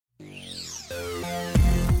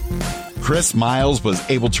Chris Miles was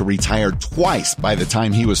able to retire twice by the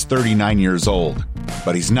time he was 39 years old.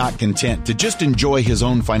 But he's not content to just enjoy his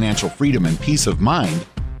own financial freedom and peace of mind.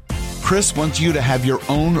 Chris wants you to have your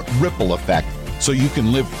own ripple effect so you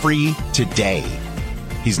can live free today.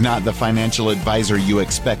 He's not the financial advisor you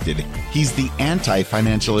expected. He's the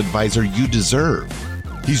anti-financial advisor you deserve.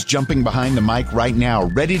 He's jumping behind the mic right now,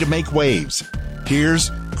 ready to make waves. Here's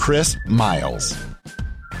Chris Miles.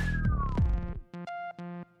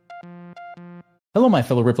 Hello, my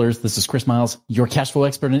fellow Ripplers. This is Chris Miles, your cash flow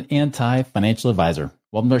expert and anti-financial advisor.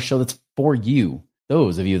 Welcome to our show that's for you,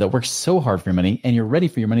 those of you that work so hard for your money and you're ready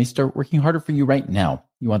for your money to start working harder for you right now.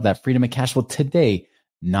 You want that freedom and cash flow today,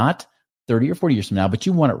 not 30 or 40 years from now, but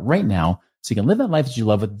you want it right now so you can live that life that you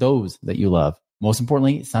love with those that you love. Most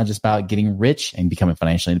importantly, it's not just about getting rich and becoming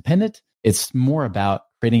financially independent. It's more about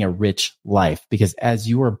creating a rich life, because as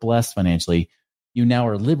you are blessed financially, you now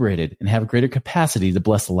are liberated and have a greater capacity to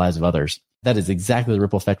bless the lives of others. That is exactly the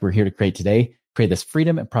ripple effect we're here to create today. Create this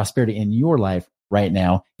freedom and prosperity in your life right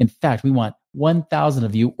now. In fact, we want 1,000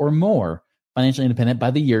 of you or more financially independent by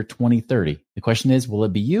the year 2030. The question is, will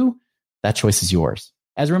it be you? That choice is yours.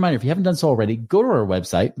 As a reminder, if you haven't done so already, go to our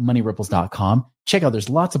website, moneyripples.com. Check out, there's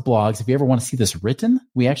lots of blogs. If you ever want to see this written,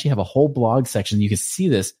 we actually have a whole blog section. You can see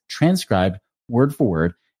this transcribed word for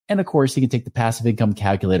word. And of course, you can take the passive income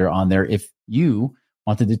calculator on there if you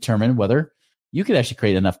want to determine whether you could actually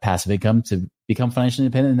create enough passive income to become financially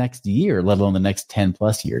independent the next year, let alone the next 10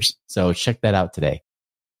 plus years. So check that out today.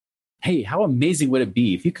 Hey, how amazing would it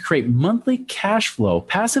be if you could create monthly cash flow,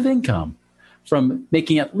 passive income from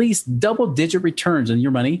making at least double-digit returns on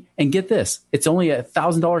your money? And get this, it's only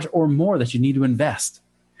 $1,000 or more that you need to invest.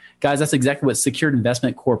 Guys, that's exactly what Secured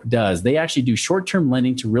Investment Corp does. They actually do short-term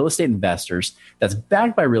lending to real estate investors that's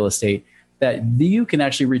backed by real estate that you can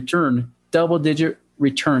actually return double-digit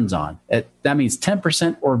returns on. That means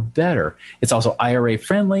 10% or better. It's also IRA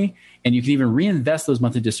friendly, and you can even reinvest those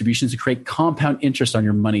monthly distributions to create compound interest on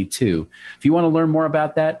your money too. If you want to learn more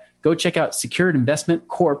about that, go check out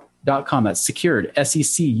securedinvestmentcorp.com. That's secured,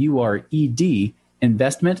 SECURED,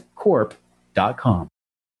 investmentcorp.com.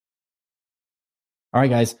 All right,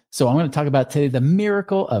 guys. So I'm going to talk about today the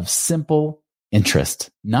miracle of simple interest,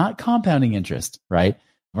 not compounding interest, right?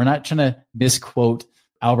 We're not trying to misquote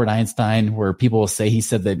Albert Einstein, where people will say he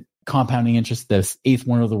said that compounding interest, the eighth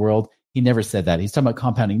wonder of the world. He never said that. He's talking about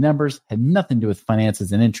compounding numbers, had nothing to do with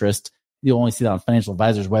finances and interest. You'll only see that on financial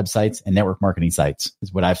advisors' websites and network marketing sites,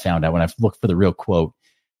 is what I've found out when I've looked for the real quote.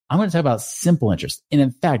 I'm going to talk about simple interest. And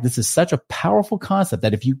in fact, this is such a powerful concept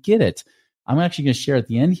that if you get it, I'm actually going to share at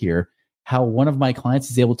the end here how one of my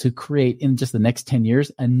clients is able to create in just the next 10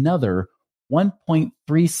 years another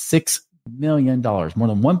 $1.36 million, more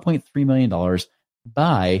than $1.3 million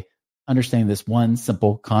by understanding this one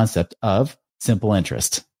simple concept of simple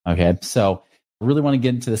interest. Okay, so I really want to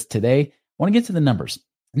get into this today. I want to get to the numbers.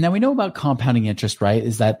 Now, we know about compounding interest, right?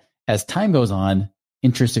 Is that as time goes on,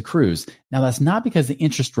 interest accrues. Now, that's not because the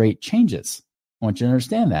interest rate changes. I want you to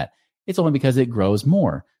understand that. It's only because it grows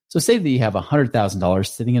more. So say that you have $100,000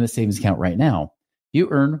 sitting in a savings account right now. You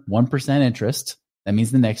earn 1% interest. That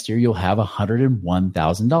means the next year you'll have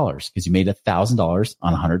 $101,000 because you made $1,000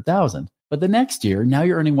 on $100,000. But the next year, now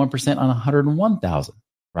you're earning 1% on $101,000,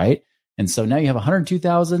 right? And so now you have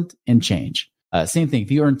 $102,000 and change. Same thing.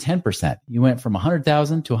 If you earn 10%, you went from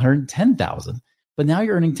 $100,000 to $110,000, but now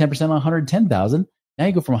you're earning 10% on $110,000. Now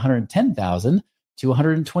you go from $110,000 to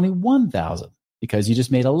 $121,000 because you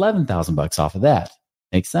just made $11,000 off of that.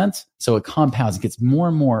 Makes sense? So it compounds. It gets more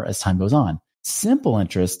and more as time goes on. Simple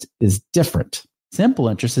interest is different. Simple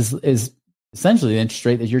interest is essentially the interest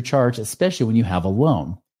rate that you're charged, especially when you have a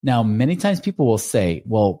loan. Now, many times people will say,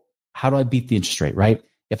 well, how do I beat the interest rate, right?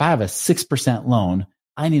 If I have a 6% loan,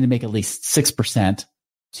 I need to make at least 6%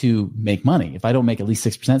 to make money. If I don't make at least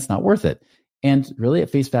 6%, it's not worth it. And really, at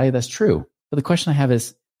face value, that's true. But the question I have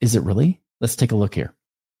is it really? Let's take a look here.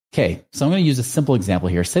 Okay, so I'm going to use a simple example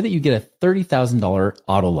here. Say that you get a $30,000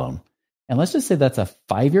 auto loan. And let's just say that's a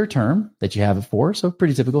 5-year term that you have it for. So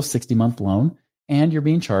pretty typical 60-month loan. And you're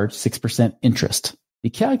being charged 6% interest. You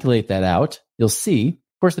calculate that out, you'll see,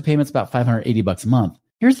 of course, the payment's about $580 a month.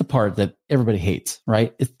 Here's the part that everybody hates,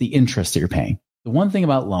 right? It's the interest that you're paying. The one thing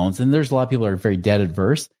about loans, and there's a lot of people that are very debt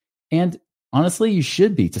adverse, and honestly, you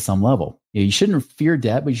should be to some level. You shouldn't fear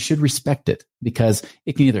debt, but you should respect it because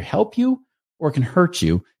it can either help you or it can hurt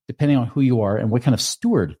you depending on who you are and what kind of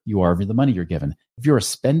steward you are of the money you're given. If you're a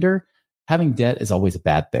spender, having debt is always a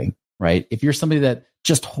bad thing, right? If you're somebody that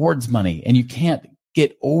just hoards money and you can't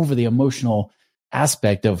get over the emotional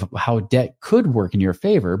aspect of how debt could work in your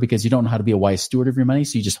favor because you don't know how to be a wise steward of your money,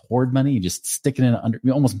 so you just hoard money, you just stick it in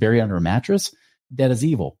you almost bury it under a mattress, debt is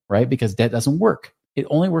evil, right? Because debt doesn't work. It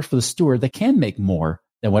only works for the steward that can make more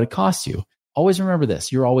than what it costs you. Always remember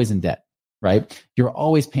this. You're always in debt, right? You're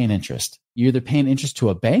always paying interest. You're either paying interest to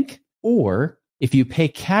a bank, or if you pay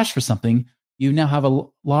cash for something, you now have a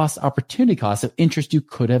lost opportunity cost of interest you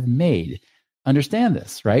could have made. Understand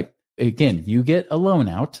this, right? Again, you get a loan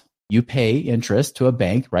out, you pay interest to a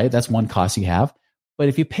bank, right? That's one cost you have. But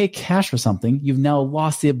if you pay cash for something, you've now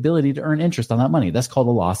lost the ability to earn interest on that money. That's called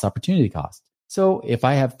a lost opportunity cost. So if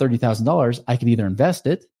I have $30,000, I can either invest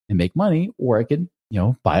it and make money, or I could,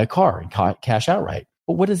 buy a car and cash outright.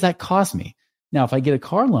 But what does that cost me? Now, if I get a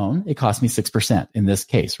car loan, it costs me 6% in this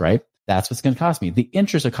case, right? That's what's going to cost me. The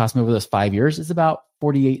interest it cost me over those 5 years is about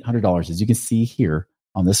 $4,800, as you can see here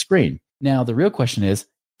on the screen. Now, the real question is,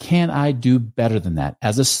 can I do better than that?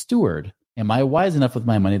 As a steward, am I wise enough with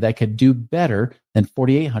my money that I could do better than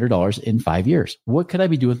 $4,800 in 5 years? What could I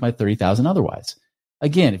be doing with my $30,000 otherwise?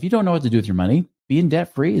 Again, if you don't know what to do with your money, being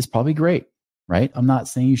debt-free is probably great, right? I'm not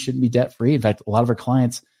saying you shouldn't be debt-free. In fact, a lot of our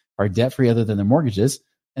clients are debt-free other than their mortgages.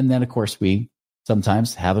 And then, of course, we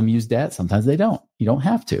sometimes have them use debt. Sometimes they don't. You don't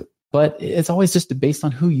have to. But it's always just based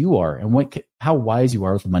on who you are and how wise you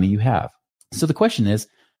are with the money you have. So the question is,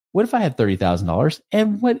 what if I had $30,000?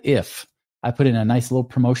 And what if I put in a nice little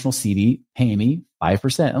promotional CD paying me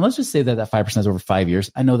 5%? And let's just say that 5% is over 5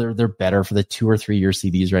 years. I know they're better for the 2 or 3 year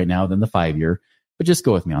CDs right now than the 5 year, but just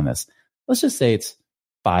go with me on this. Let's just say it's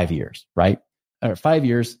 5 years, right? Or 5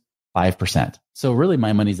 years, 5%. So really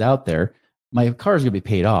my money's out there. My car is going to be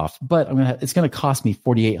paid off, but it's going to cost me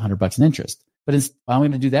 $4,800 in interest. But I'm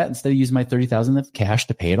going to do that instead of using my $30,000 of cash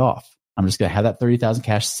to pay it off. I'm just going to have that $30,000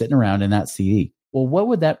 cash sitting around in that CD. Well, what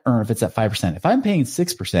would that earn if it's at 5%? If I'm paying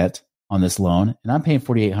 6% on this loan and I'm paying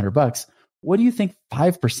 $4,800, what do you think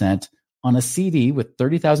 5% on a CD with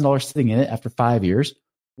 $30,000 sitting in it after 5 years?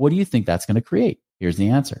 What do you think that's going to create? Here's the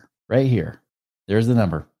answer right here. There's the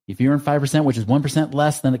number. If you earn 5%, which is 1%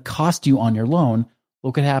 less than it cost you on your loan,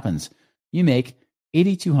 look what happens. You make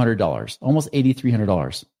 $8,200, almost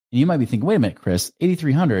 $8,300. And you might be thinking, wait a minute, Chris,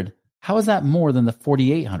 $8,300, how is that more than the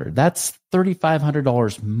 $4,800? That's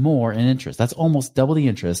 $3,500 more in interest. That's almost double the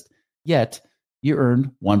interest, yet you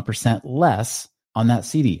earned 1% less on that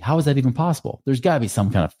CD. How is that even possible? There's got to be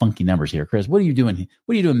some kind of funky numbers here, Chris. What are you doing?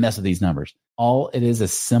 What are you doing mess with these numbers? All it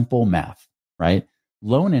is simple math, right?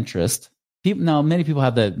 Loan interest. Many people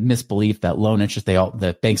have the misbelief that loan interest,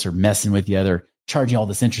 the banks are messing with you. They're charging all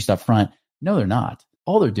this interest up front. No, they're not.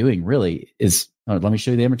 All they're doing really is, let me show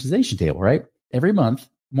you the amortization table, right? Every month,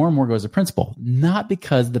 more and more goes to principal, not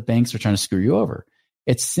because the banks are trying to screw you over.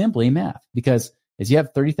 It's simply math, because as you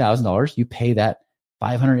have $30,000, you pay that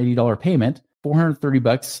 $580 payment,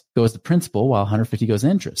 $430 goes to principal while $150 goes to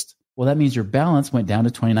interest. Well, that means your balance went down to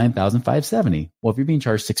 $29,570. Well, if you're being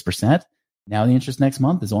charged 6%, now the interest next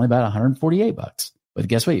month is only about $148. But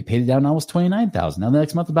guess what? You paid it down to almost $29,000. Now the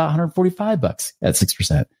next month about $145 at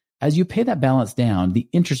 6%. As you pay that balance down, the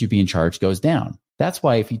interest you're being charged goes down. That's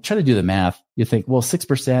why if you try to do the math, you think, well,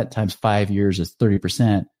 6% times 5 years is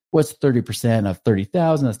 30%. What's 30% of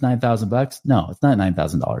 30,000? That's $9,000. No, it's not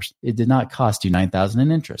 $9,000. It did not cost you $9,000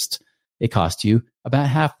 in interest. It cost you about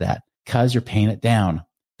half that because you're paying it down.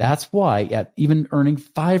 That's why at even earning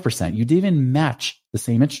 5%, you didn't even match the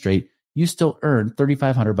same interest rate. You still earned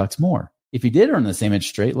 $3,500 more. If you did earn the same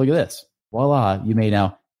interest rate, look at this. Voila, you made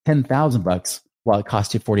now $10,000 while it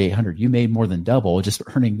cost you $4,800. You made more than double just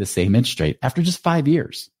earning the same interest rate after just 5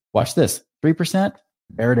 years. Watch this. 3%.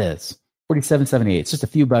 There it is. $47.78. It's just a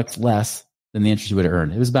few bucks less than the interest you would have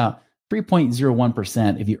earned. It was about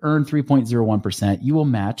 3.01%. If you earn 3.01%, you will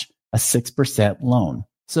match a 6% loan.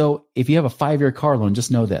 So if you have a 5-year car loan,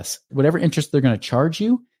 just know this. Whatever interest they're going to charge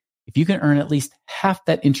you, if you can earn at least half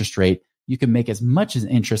that interest rate, you can make as much as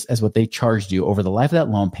interest as what they charged you over the life of that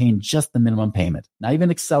loan, paying just the minimum payment, not even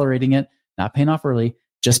accelerating it, not paying off early,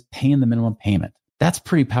 just paying the minimum payment. That's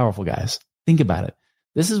pretty powerful, guys. Think about it.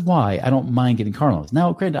 This is why I don't mind getting car loans.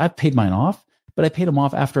 Now, granted, I've paid mine off, but I paid them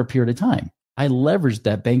off after a period of time. I leveraged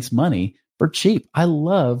that bank's money for cheap. I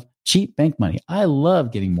love cheap bank money. I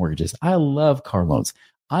love getting mortgages. I love car loans.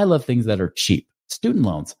 I love things that are cheap. Student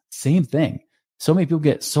loans, same thing. So many people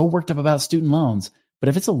get so worked up about student loans, but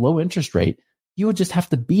if it's a low interest rate, you would just have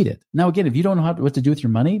to beat it. Now, again, if you don't know what to do with your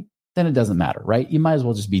money, then it doesn't matter, right? You might as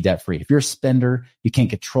well just be debt free. If you're a spender, you can't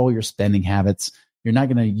control your spending habits, you're not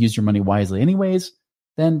going to use your money wisely anyways,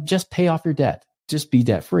 then just pay off your debt. Just be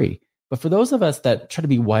debt free. But for those of us that try to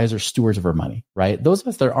be wiser stewards of our money, right? Those of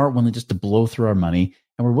us that aren't willing just to blow through our money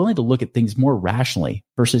and we're willing to look at things more rationally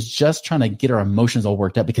versus just trying to get our emotions all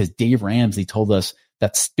worked up because Dave Ramsey told us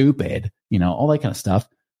that's stupid, all that kind of stuff.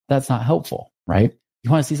 That's not helpful, right?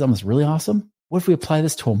 You want to see something that's really awesome? What if we apply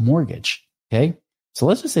this to a mortgage? Okay. So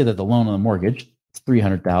let's just say that the loan on the mortgage is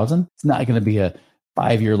 $300,000. It's not going to be a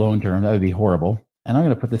 5-year loan term. That would be horrible. And I'm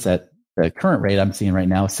going to put this at the current rate I'm seeing right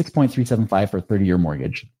now, 6.375 for a 30-year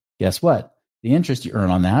mortgage. Guess what? The interest you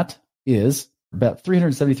earn on that is about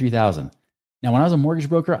 $373,000. Now, when I was a mortgage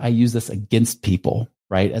broker, I used this against people,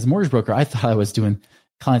 right? As a mortgage broker, I thought I was doing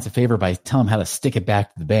clients a favor by telling them how to stick it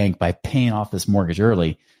back to the bank by paying off this mortgage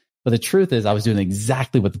early. But the truth is I was doing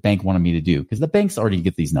exactly what the bank wanted me to do because the banks already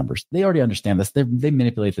get these numbers. They already understand this. They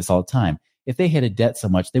manipulate this all the time. If they had a debt so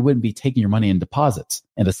much, they wouldn't be taking your money in deposits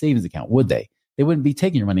and a savings account, would they? They wouldn't be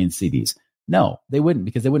taking your money in CDs. No, they wouldn't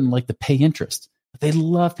because they wouldn't like to pay interest. But they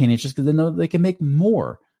love paying interest because they know they can make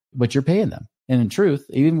more what you're paying them. And in truth,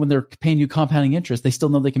 even when they're paying you compounding interest, they still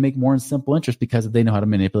know they can make more in simple interest because they know how to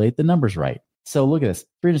manipulate the numbers right. So look at this,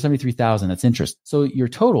 $373,000, that's interest. So your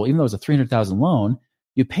total, even though it was a $300,000 loan,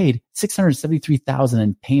 you paid $673,000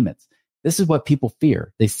 in payments. This is what people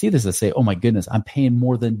fear. They see this and say, oh my goodness, I'm paying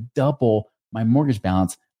more than double my mortgage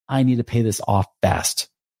balance. I need to pay this off fast.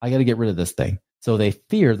 I got to get rid of this thing. So they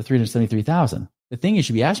fear the $373,000. The thing you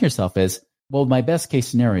should be asking yourself is, well, my best case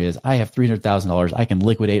scenario is I have $300,000 I can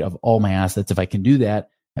liquidate of all my assets if I can do that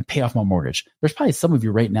and pay off my mortgage. There's probably some of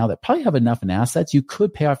you right now that probably have enough in assets. You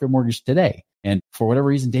could pay off your mortgage today. And for whatever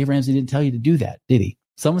reason, Dave Ramsey didn't tell you to do that, did he?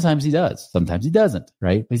 Sometimes he does. Sometimes he doesn't,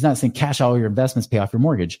 right? But he's not saying cash all your investments, pay off your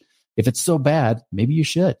mortgage. If it's so bad, maybe you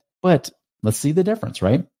should. But let's see the difference,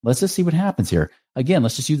 right? Let's just see what happens here. Again,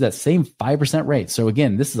 let's just use that same 5% rate. So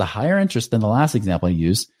again, this is a higher interest than the last example I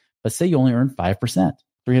used. Let's say you only earn 5%,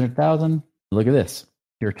 $300,000. Look at this.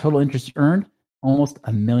 Your total interest earned almost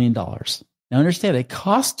 $1 million. Now understand, it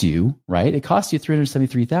cost you, right? It cost you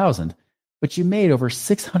 $373,000, but you made over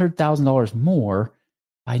 $600,000 more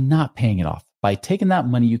by not paying it off, by taking that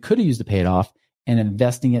money you could have used to pay it off and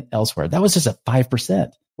investing it elsewhere. That was just at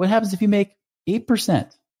 5%. What happens if you make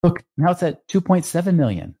 8%? Look, now it's at 2.7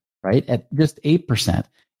 million, right? At just 8%.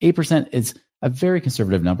 8% is a very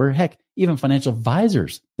conservative number. Heck, even financial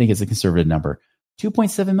advisors think it's a conservative number.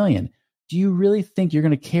 2.7 million. Do you really think you're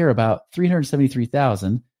going to care about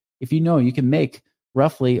 373,000 if you know you can make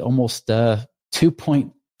roughly almost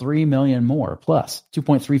 2.3 million more plus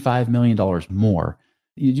 $2.35 million more?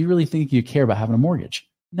 Do you really think you care about having a mortgage?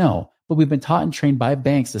 No, but we've been taught and trained by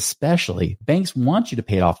banks, especially. Banks want you to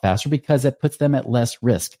pay it off faster because it puts them at less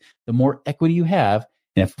risk. The more equity you have,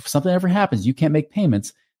 and if something ever happens, you can't make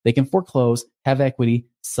payments, they can foreclose, have equity,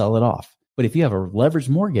 sell it off. But if you have a leveraged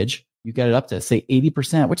mortgage, you got it up to say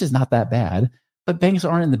 80%, which is not that bad. But banks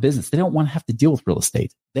aren't in the business. They don't want to have to deal with real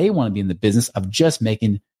estate. They want to be in the business of just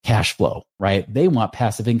making cash flow, right? They want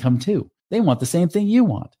passive income too. They want the same thing you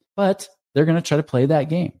want, but they're going to try to play that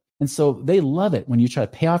game. And so they love it when you try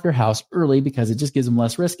to pay off your house early because it just gives them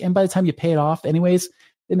less risk. And by the time you pay it off anyways,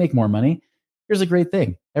 they make more money. Here's a great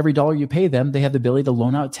thing. Every dollar you pay them, they have the ability to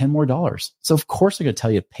loan out $10 more. So of course they're going to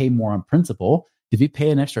tell you to pay more on principal. If you pay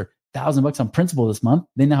an extra $1,000 on principal this month,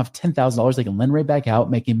 they now have $10,000 they can lend right back out,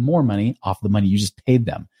 making more money off the money you just paid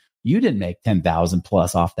them. You didn't make $10,000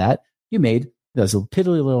 plus off that. You made this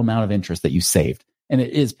piddly little amount of interest that you saved. And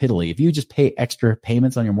it is piddly. If you just pay extra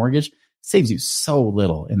payments on your mortgage, it saves you so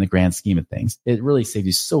little in the grand scheme of things. It really saves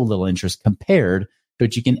you so little interest compared to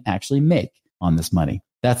what you can actually make on this money.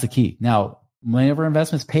 That's the key. Now, many of our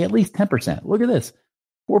investments pay at least 10%. Look at this,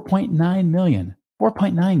 4.9 million,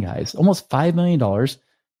 4.9 guys, almost $5 million.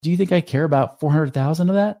 Do you think I care about 400,000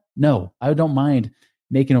 of that? No, I don't mind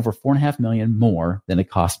making over 4.5 million more than it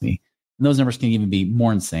cost me. And those numbers can even be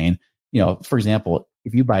more insane. You know, for example,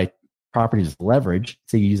 if you buy properties with leverage,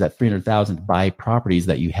 say you use that 300,000 to buy properties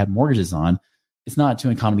that you had mortgages on, it's not too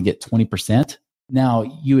uncommon to get 20%.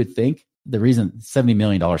 Now you would think the reason $70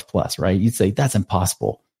 million plus, right? You'd say that's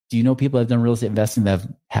impossible. Do you know people that have done real estate investing that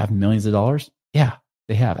have millions of dollars? Yeah,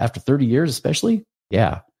 they have. After 30 years, especially.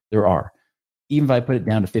 Yeah, there are. Even if I put it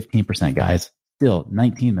down to 15%, guys, still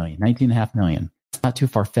 19 million, 19.5 million. It's not too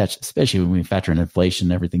far-fetched, especially when we factor in inflation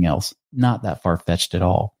and everything else. Not that far-fetched at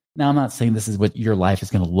all. Now, I'm not saying this is what your life is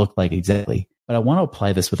going to look like exactly, but I want to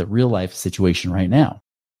apply this with a real-life situation right now.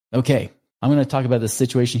 Okay, I'm going to talk about this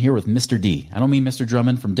situation here with Mr. D. I don't mean Mr.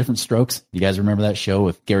 Drummond from Different Strokes. You guys remember that show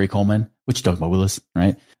with Gary Coleman? What you talking about, Willis,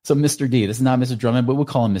 right? So Mr. D, this is not Mr. Drummond, but we'll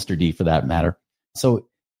call him Mr. D for that matter. So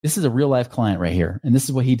this is a real life client right here. And this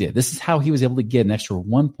is what he did. This is how he was able to get an extra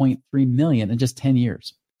 1.3 million in just 10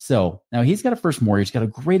 years. So now he's got a first mortgage, got a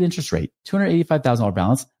great interest rate, $285,000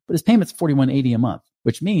 balance, but his payment's $41.80 a month,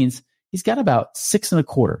 which means he's got about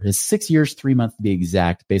 6.25, his 6 years, 3 months to be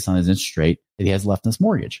exact, based on his interest rate that he has left in his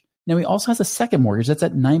mortgage. Now he also has a second mortgage that's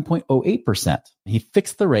at 9.08%. He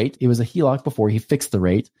fixed the rate. It was a HELOC before he fixed the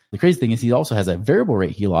rate. The crazy thing is he also has a variable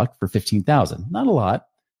rate HELOC for $15,000. Not a lot,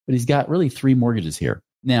 but he's got really 3 mortgages here.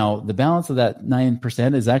 Now, the balance of that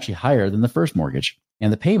 9% is actually higher than the first mortgage,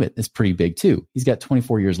 and the payment is pretty big too. He's got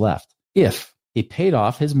 24 years left. If he paid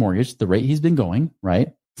off his mortgage, the rate he's been going,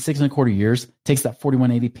 right? 6.25 years, takes that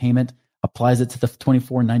 4180 payment, applies it to the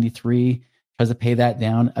 2493, tries to pay that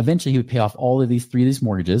down. Eventually, he would pay off all of these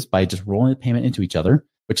mortgages by just rolling the payment into each other,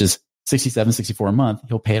 which is $67.64 a month.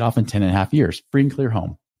 He'll pay it off in 10.5 years, free and clear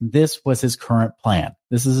home. This was his current plan.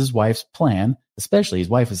 This is his wife's plan, especially his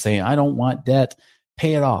wife is saying, I don't want debt,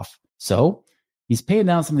 pay it off. So he's paying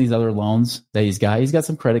down some of these other loans that he's got. He's got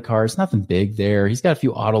some credit cards, nothing big there. He's got a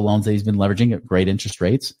few auto loans that he's been leveraging at great interest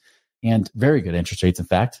rates and very good interest rates, in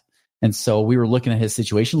fact. And so we were looking at his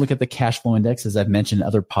situation, look at the cash flow index, as I've mentioned in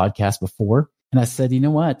other podcasts before. And I said, you know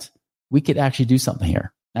what? We could actually do something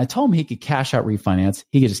here. And I told him he could cash out refinance.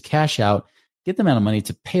 He could just cash out, get the amount of money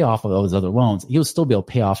to pay off of those other loans. He'll still be able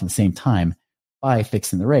to pay off at the same time by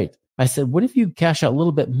fixing the rate. I said, what if you cash out a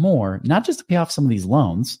little bit more, not just to pay off some of these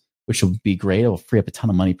loans, which will be great. It will free up a ton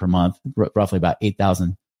of money per month, roughly about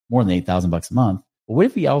 $8,000, more than $8,000 a month. But what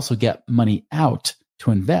if we also get money out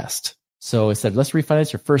to invest? So I said, let's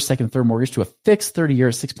refinance your first, second, third mortgage to a fixed 30-year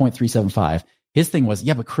 6.375. His thing was,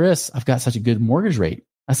 yeah, but Chris, I've got such a good mortgage rate.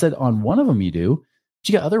 I said, on one of them you do, but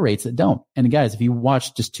you got other rates that don't. And guys, if you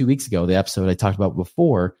watched just 2 weeks ago, the episode I talked about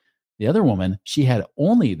before, the other woman, she had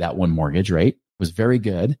only that one mortgage rate, was very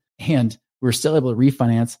good. And we were still able to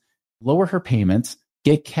refinance, lower her payments,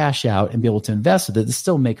 get cash out, and be able to invest with it to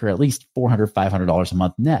still make her at least $400, $500 a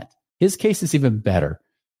month net. His case is even better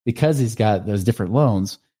because he's got those different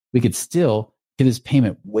loans. We could still get his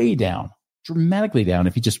payment way down, dramatically down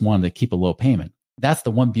if he just wanted to keep a low payment. That's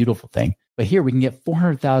the one beautiful thing. But here we can get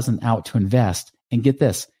 $400,000 out to invest. And get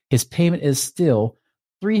this, his payment is still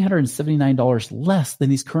 $379 less than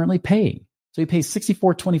he's currently paying. So he pays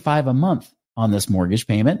 $64.25 a month on this mortgage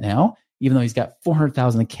payment now, even though he's got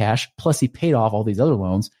 $400,000 in cash, plus he paid off all these other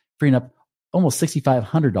loans, freeing up almost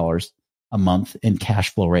 $6,500 a month in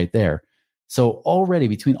cash flow right there. So already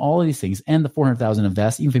between all of these things and the $400,000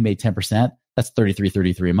 invest, even if he made 10%, that's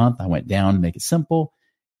 $33.33 a month. I went down to make it simple.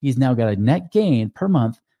 He's now got a net gain per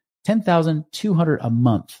month, $10,200 a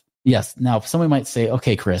month. Yes. Now, somebody might say,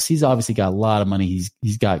 okay, Chris, he's obviously got a lot of money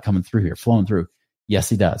he's got coming through here, flowing through. Yes,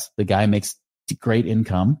 he does. The guy makes great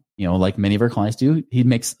income, like many of our clients do. He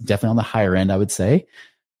makes definitely on the higher end, I would say.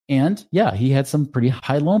 And yeah, he had some pretty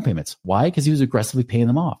high loan payments. Why? Because he was aggressively paying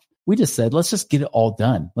them off. We just said, let's just get it all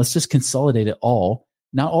done. Let's just consolidate it all.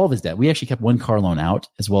 Not all of his debt. We actually kept one car loan out,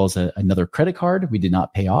 as well as another credit card we did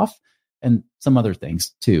not pay off, and some other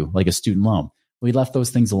things too, like a student loan. We left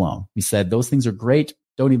those things alone. We said, those things are great.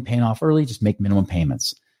 Don't even pay it off early. Just make minimum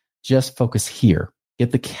payments. Just focus here.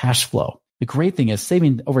 Get the cash flow. The great thing is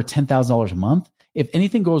saving over $10,000 a month. If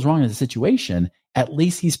anything goes wrong in the situation, at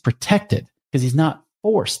least he's protected because he's not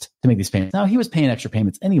forced to make these payments. Now, he was paying extra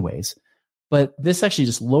payments anyways, but this actually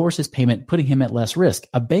just lowers his payment, putting him at less risk.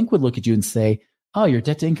 A bank would look at you and say, oh, your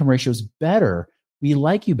debt to income ratio is better. We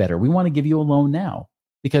like you better. We want to give you a loan now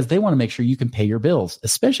because they want to make sure you can pay your bills,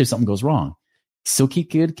 especially if something goes wrong. Still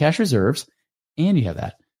keep good cash reserves, and you have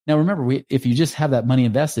that. Now, remember, if you just have that money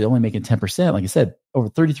invested, only making 10%, like I said, over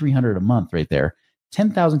 $3,300 a month right there,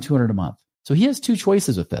 $10,200 a month. So he has two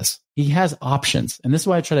choices with this. He has options. And this is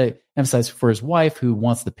why I try to emphasize for his wife who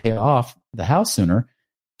wants to pay off the house sooner.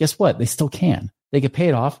 Guess what? They still can. They could pay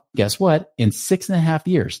it off. Guess what? In 6.5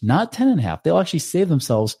 years, not 10.5. They'll actually save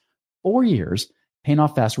themselves 4 years paying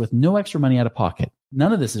off faster with no extra money out of pocket.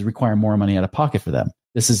 None of this is requiring more money out of pocket for them.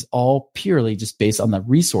 This is all purely just based on the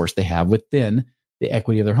resource they have within the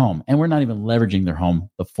equity of their home. And we're not even leveraging their home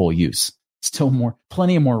the full use. Still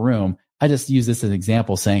plenty of more room. I just use this as an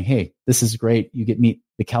example saying, hey, this is great. You get meet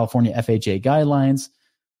the California FHA guidelines,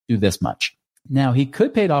 do this much. Now, he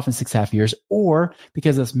could pay it off in 6.5 years, or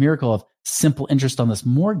because of this miracle of simple interest on this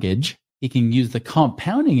mortgage, he can use the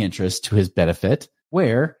compounding interest to his benefit,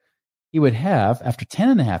 where he would have, after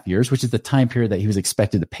 10.5 years, which is the time period that he was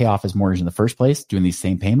expected to pay off his mortgage in the first place, doing these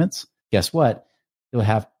same payments. Guess what? He'll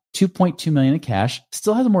have $2.2 million in cash,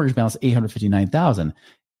 still has a mortgage balance of $859,000.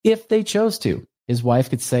 If they chose to, his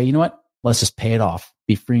wife could say, you know what? Let's just pay it off,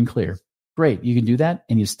 be free and clear. Great. You can do that.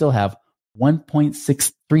 And you still have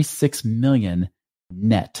 $1.636 million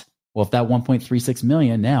net. Well, if that $1.36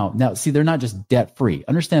 million now, see, they're not just debt free.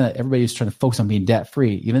 Understand that everybody is trying to focus on being debt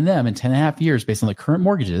free. Even them in 10.5 years, based on the current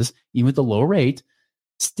mortgages, even with the low rate,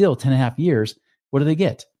 still 10.5 years, what do they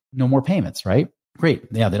get? No more payments, right? Great.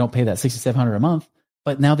 Yeah, they don't pay that $6,700 a month,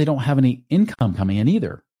 but now they don't have any income coming in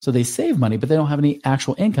either. So they save money, but they don't have any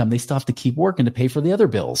actual income. They still have to keep working to pay for the other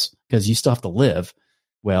bills because you still have to live.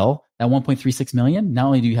 Well, that $1.36 million, not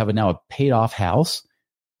only do you have now a paid off house,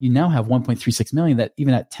 you now have 1.36 million that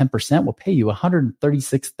even at 10% will pay you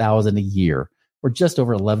 136,000 a year, or just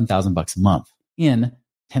over 11,000 bucks a month in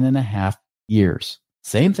 10 and a half years.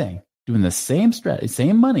 Same thing, doing the same strategy,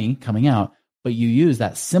 same money coming out, but you use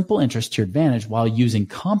that simple interest to your advantage while using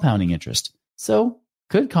compounding interest. So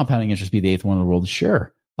could compounding interest be the eighth wonder of the world?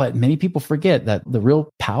 Sure. But many people forget that the real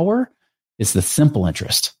power is the simple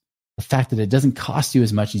interest. The fact that it doesn't cost you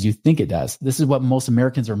as much as you think it does. This is what most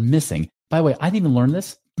Americans are missing. By the way, I didn't even learn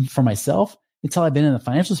this for myself until I've been in the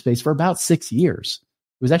financial space for about 6 years.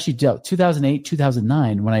 It was actually 2008,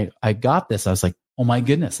 2009 when I got this. I was like, oh my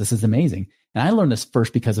goodness, this is amazing. And I learned this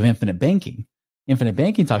first because of infinite banking. Infinite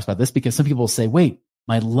banking talks about this because some people say, wait,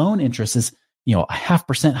 my loan interest is,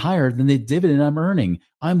 0.5% higher than the dividend I'm earning.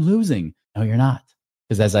 I'm losing. No, you're not.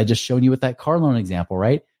 Because as I just showed you with that car loan example,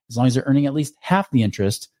 right? As long as you're earning at least half the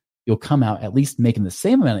interest, you'll come out at least making the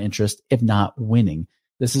same amount of interest, if not winning.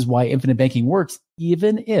 This is why infinite banking works,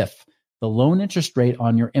 even if the loan interest rate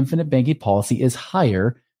on your infinite banking policy is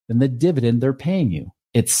higher than the dividend they're paying you.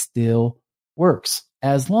 It still works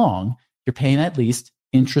as long you're paying at least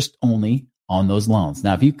interest only on those loans.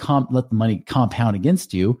 Now, if you let the money compound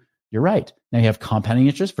against you, you're right. Now you have compounding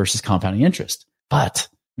interest versus compounding interest. But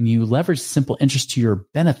when you leverage simple interest to your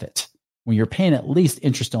benefit, when you're paying at least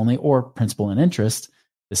interest only or principal and interest,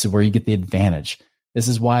 this is where you get the advantage. This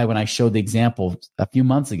is why when I showed the example a few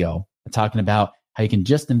months ago, talking about how you can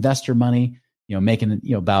just invest your money, making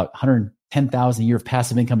about 110,000 a year of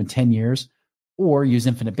passive income in 10 years, or use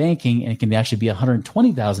infinite banking and it can actually be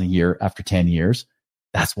 120,000 a year after 10 years.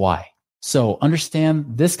 That's why. So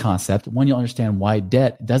understand this concept. One, you'll understand why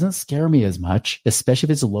debt doesn't scare me as much, especially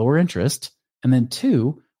if it's lower interest. And then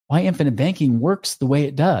two, why infinite banking works the way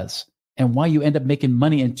it does and why you end up making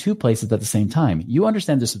money in two places at the same time. You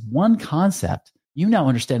understand this one concept. You now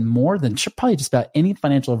understand more than probably just about any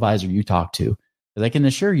financial advisor you talk to. Because I can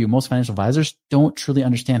assure you, most financial advisors don't truly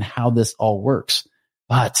understand how this all works.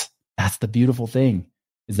 But that's the beautiful thing,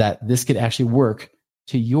 is that this could actually work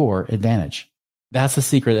to your advantage. That's the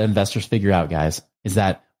secret that investors figure out, guys, is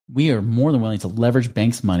that we are more than willing to leverage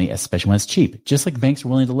banks' money, especially when it's cheap. Just like banks are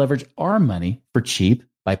willing to leverage our money for cheap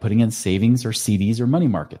by putting in savings or CDs or money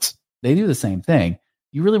markets. They do the same thing.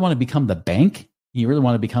 You really want to become the bank? You really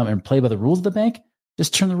want to become and play by the rules of the bank?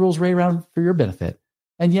 Just turn the rules right around for your benefit.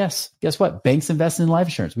 And yes, guess what? Banks invest in life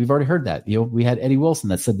insurance. We've already heard that. We had Eddie Wilson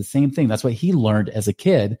that said the same thing. That's what he learned as a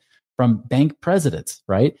kid from bank presidents,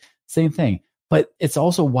 right? Same thing. But it's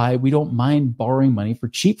also why we don't mind borrowing money for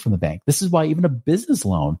cheap from the bank. This is why even a business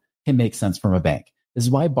loan can make sense from a bank. This is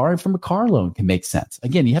why borrowing from a car loan can make sense.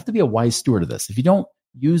 Again, you have to be a wise steward of this. If you don't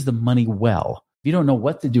use the money well, if you don't know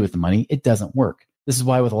what to do with the money, it doesn't work. This is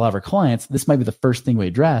why with a lot of our clients, this might be the first thing we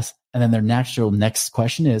address. And then their natural next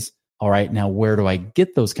question is, all right, now where do I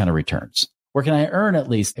get those kind of returns? Where can I earn at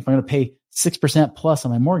least, if I'm going to pay 6% plus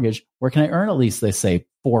on my mortgage, where can I earn at least, let's say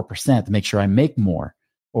 4% to make sure I make more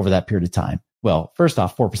over that period of time? Well, first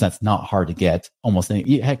off, 4% is not hard to get. Almost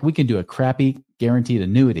any, heck, we can do a crappy guaranteed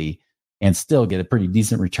annuity and still get a pretty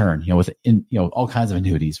decent return, with all kinds of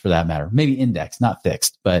annuities for that matter. Maybe index, not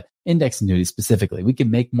fixed, but index annuities specifically. We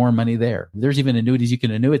can make more money there. There's even annuities you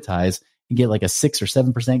can annuitize and get like a 6 or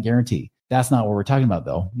 7% guarantee. That's not what we're talking about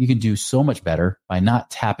though. You can do so much better by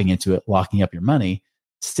not tapping into it, locking up your money,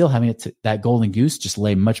 still having it that golden goose just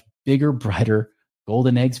lay much bigger, brighter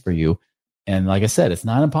golden eggs for you. And like I said, it's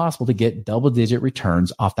not impossible to get double-digit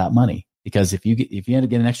returns off that money, because if you end up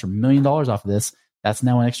getting an extra $1 million off of this, that's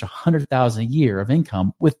now an extra $100,000 a year of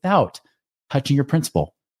income without touching your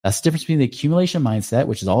principal. That's the difference between the accumulation mindset,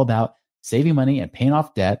 which is all about saving money and paying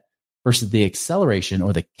off debt, versus the acceleration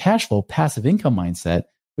or the cash flow passive income mindset,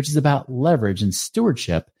 which is about leverage and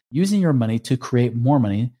stewardship, using your money to create more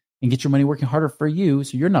money and get your money working harder for you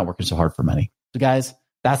so you're not working so hard for money. So guys,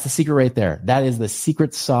 that's the secret right there. That is the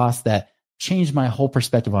secret sauce that changed my whole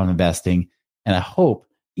perspective on investing. And I hope,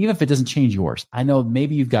 even if it doesn't change yours, I know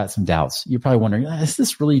maybe you've got some doubts. You're probably wondering, is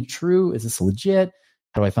this really true? Is this legit?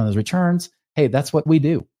 How do I find those returns? Hey, that's what we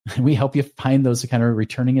do. We help you find those kind of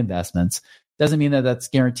returning investments. Doesn't mean that that's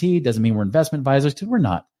guaranteed. Doesn't mean we're investment advisors, because we're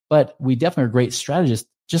not. But we definitely are great strategists,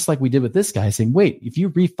 just like we did with this guy, saying, wait, if you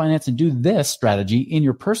refinance and do this strategy in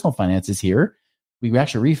your personal finances here, we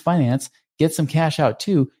actually refinance, get some cash out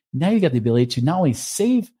too. Now you got the ability to not only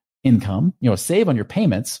save income, save on your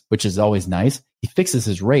payments, which is always nice. He fixes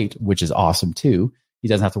his rate, which is awesome too. He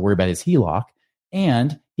doesn't have to worry about his HELOC,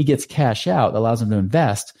 and he gets cash out that allows him to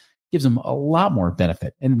invest, gives him a lot more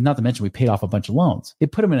benefit. And not to mention, we paid off a bunch of loans.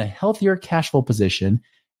 It put him in a healthier cash flow position,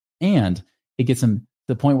 and it gets him to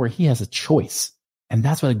the point where he has a choice. And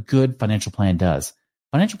that's what a good financial plan does.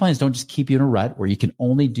 Financial plans don't just keep you in a rut where you can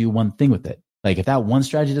only do one thing with it. Like if that one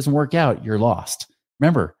strategy doesn't work out, you're lost.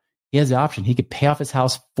 Remember, he has the option. He could pay off his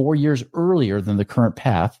house 4 years earlier than the current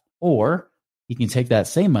path, or he can take that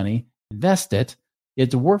same money, invest it, get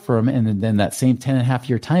it to work for him, and then that same 10.5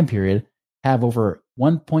 year time period have over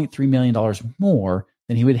 $1.3 million more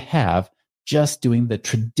than he would have just doing the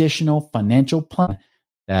traditional financial plan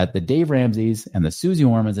that the Dave Ramseys and the Susie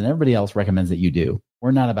Ormans and everybody else recommends that you do.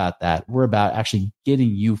 We're not about that. We're about actually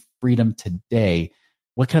getting you freedom today.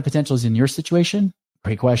 What kind of potential is in your situation?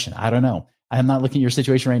 Great question. I don't know. I'm not looking at your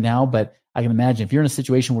situation right now, but I can imagine if you're in a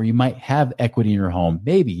situation where you might have equity in your home,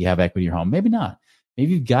 maybe you have equity in your home, maybe not.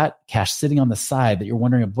 Maybe you've got cash sitting on the side that you're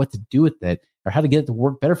wondering of what to do with it or how to get it to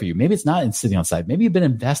work better for you. Maybe it's not sitting on the side. Maybe you've been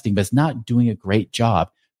investing, but it's not doing a great job.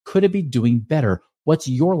 Could it be doing better? What's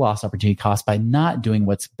your lost opportunity cost by not doing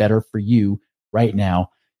what's better for you right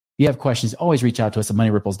now? If you have questions, always reach out to us at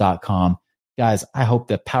moneyripples.com. Guys, I hope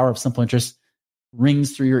the power of simple interest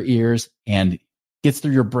rings through your ears and gets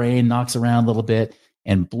through your brain, knocks around a little bit,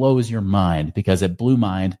 and blows your mind, because it blew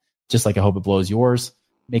mine, just like I hope it blows yours.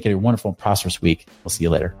 Make it a wonderful and prosperous week. We'll see you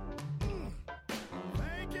later.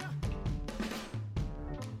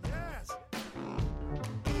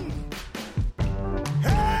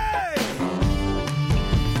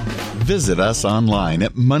 Visit us online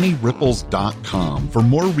at moneyripples.com for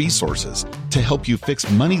more resources to help you fix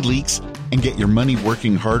money leaks and get your money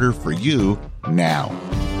working harder for you now.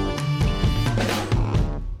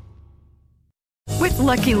 With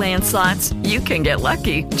Lucky Land Slots, you can get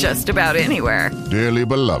lucky just about anywhere. Dearly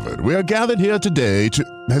beloved, we are gathered here today to...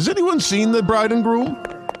 Has anyone seen the bride and groom?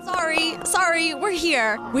 Sorry, we're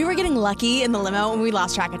here. We were getting lucky in the limo and we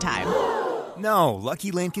lost track of time. No,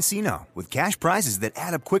 Lucky Land Casino, with cash prizes that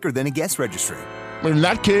add up quicker than a guest registry. In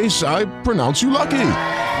that case, I pronounce you lucky.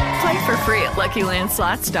 Play for free at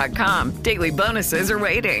LuckyLandSlots.com. Daily bonuses are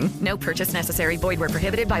waiting. No purchase necessary. Void where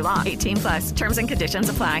prohibited by law. 18+. Terms and conditions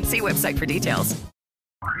apply. See website for details.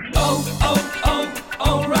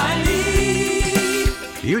 O'Reilly.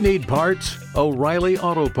 You need parts? O'Reilly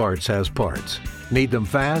Auto Parts has parts. Need them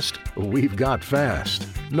fast? We've got fast.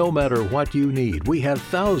 No matter what you need, we have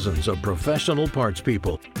thousands of professional parts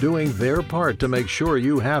people doing their part to make sure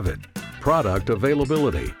you have it. Product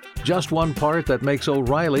availability. Just one part that makes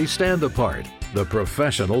O'Reilly stand apart. The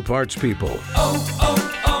professional parts people.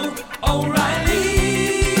 O'Reilly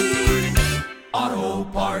Auto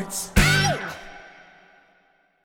Parts.